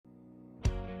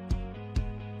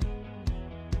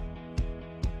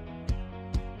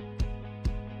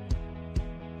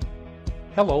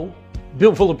Hello,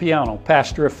 Bill Villapiano,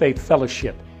 pastor of Faith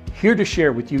Fellowship, here to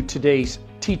share with you today's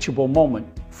teachable moment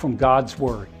from God's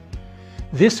Word.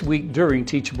 This week during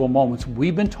Teachable Moments,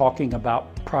 we've been talking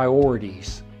about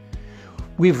priorities.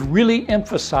 We've really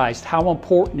emphasized how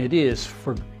important it is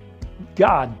for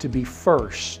God to be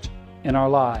first in our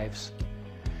lives.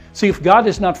 See, if God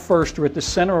is not first or at the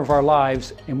center of our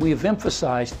lives, and we have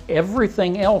emphasized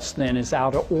everything else then is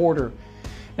out of order.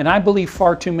 And I believe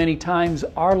far too many times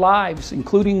our lives,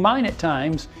 including mine at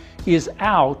times, is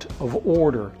out of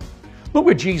order. Look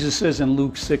what Jesus says in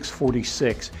Luke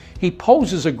 6:46. He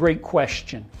poses a great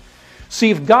question.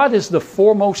 See, if God is the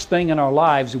foremost thing in our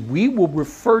lives, we will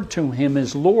refer to Him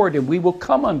as Lord and we will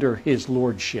come under His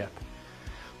Lordship.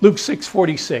 Luke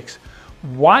 6:46.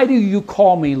 Why do you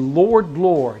call me Lord,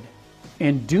 Lord,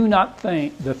 and do not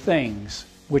think the things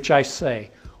which I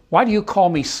say? Why do you call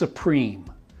me supreme?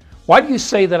 Why do you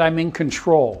say that I'm in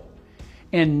control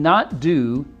and not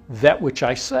do that which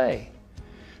I say?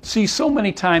 See, so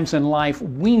many times in life,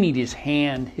 we need His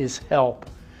hand, His help.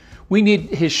 We need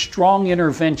His strong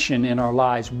intervention in our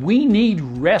lives. We need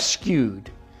rescued.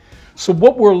 So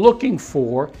what we're looking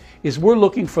for is we're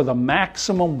looking for the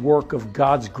maximum work of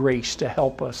God's grace to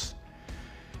help us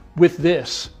with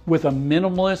this, with a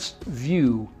minimalist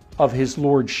view of His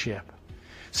Lordship.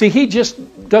 See, He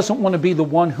just doesn't want to be the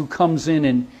one who comes in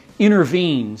and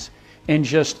intervenes and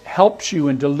just helps you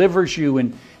and delivers you,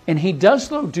 and He does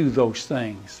do those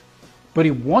things, but He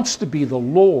wants to be the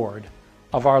Lord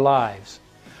of our lives.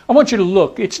 I want you to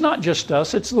look, it's not just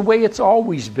us, it's the way it's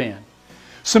always been.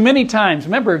 So many times,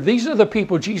 remember, these are the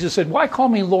people Jesus said, why call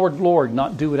me Lord, Lord,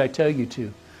 not do what I tell you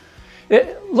to?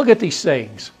 Look at these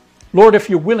sayings. Lord, if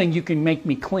you're willing, you can make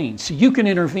me clean. So you can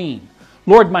intervene.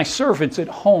 Lord, my servant's at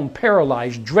home,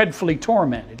 paralyzed, dreadfully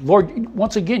tormented. Lord,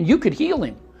 once again, you could heal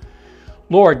him.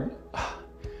 Lord,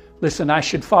 listen, I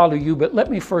should follow you, but let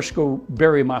me first go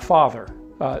bury my father.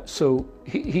 So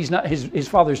his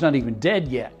father's not even dead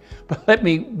yet. But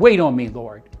wait on me,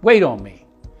 Lord. Wait on me.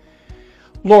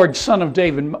 Lord, Son of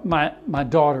David, my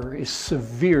daughter is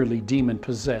severely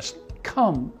demon-possessed.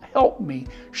 Come, help me.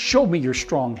 Show me your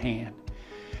strong hand.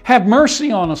 Have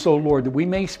mercy on us, O Lord, that we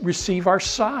may receive our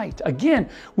sight. Again,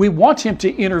 we want Him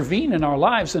to intervene in our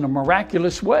lives in a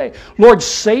miraculous way. Lord,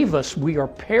 save us. We are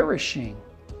perishing.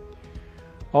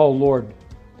 Oh, Lord,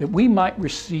 that we might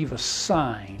receive a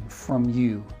sign from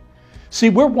you. See,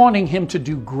 we're wanting Him to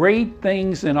do great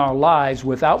things in our lives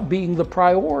without being the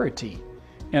priority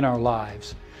in our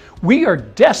lives. We are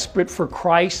desperate for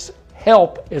Christ's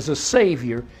help as a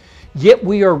Savior, yet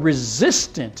we are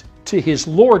resistant to His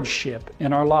Lordship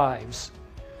in our lives.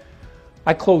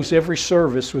 I close every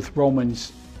service with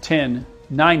Romans 9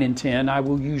 and 10. I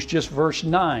will use just verse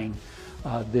 9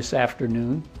 this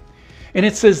afternoon. And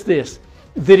it says this,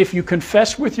 that if you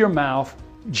confess with your mouth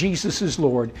Jesus is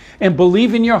Lord and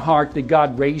believe in your heart that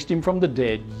God raised Him from the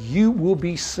dead, you will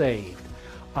be saved.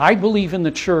 I believe in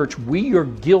the church we are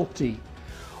guilty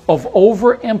of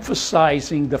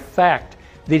overemphasizing the fact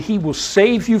that He will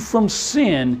save you from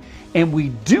sin, and we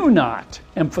do not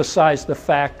emphasize the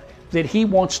fact that He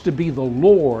wants to be the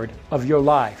Lord of your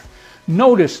life.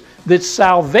 Notice that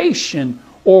salvation,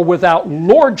 or without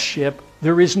lordship,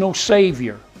 there is no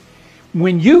Savior.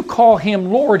 When you call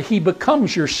Him Lord, He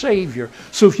becomes your Savior.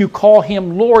 So if you call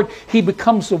Him Lord, He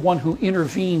becomes the one who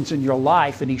intervenes in your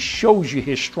life and He shows you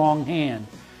His strong hand.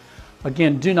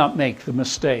 Again, do not make the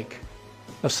mistake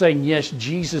of saying, yes,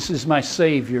 Jesus is my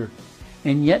Savior,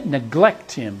 and yet neglect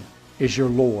Him as your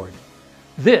Lord.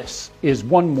 This is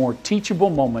one more teachable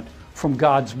moment from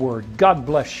God's Word. God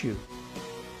bless you.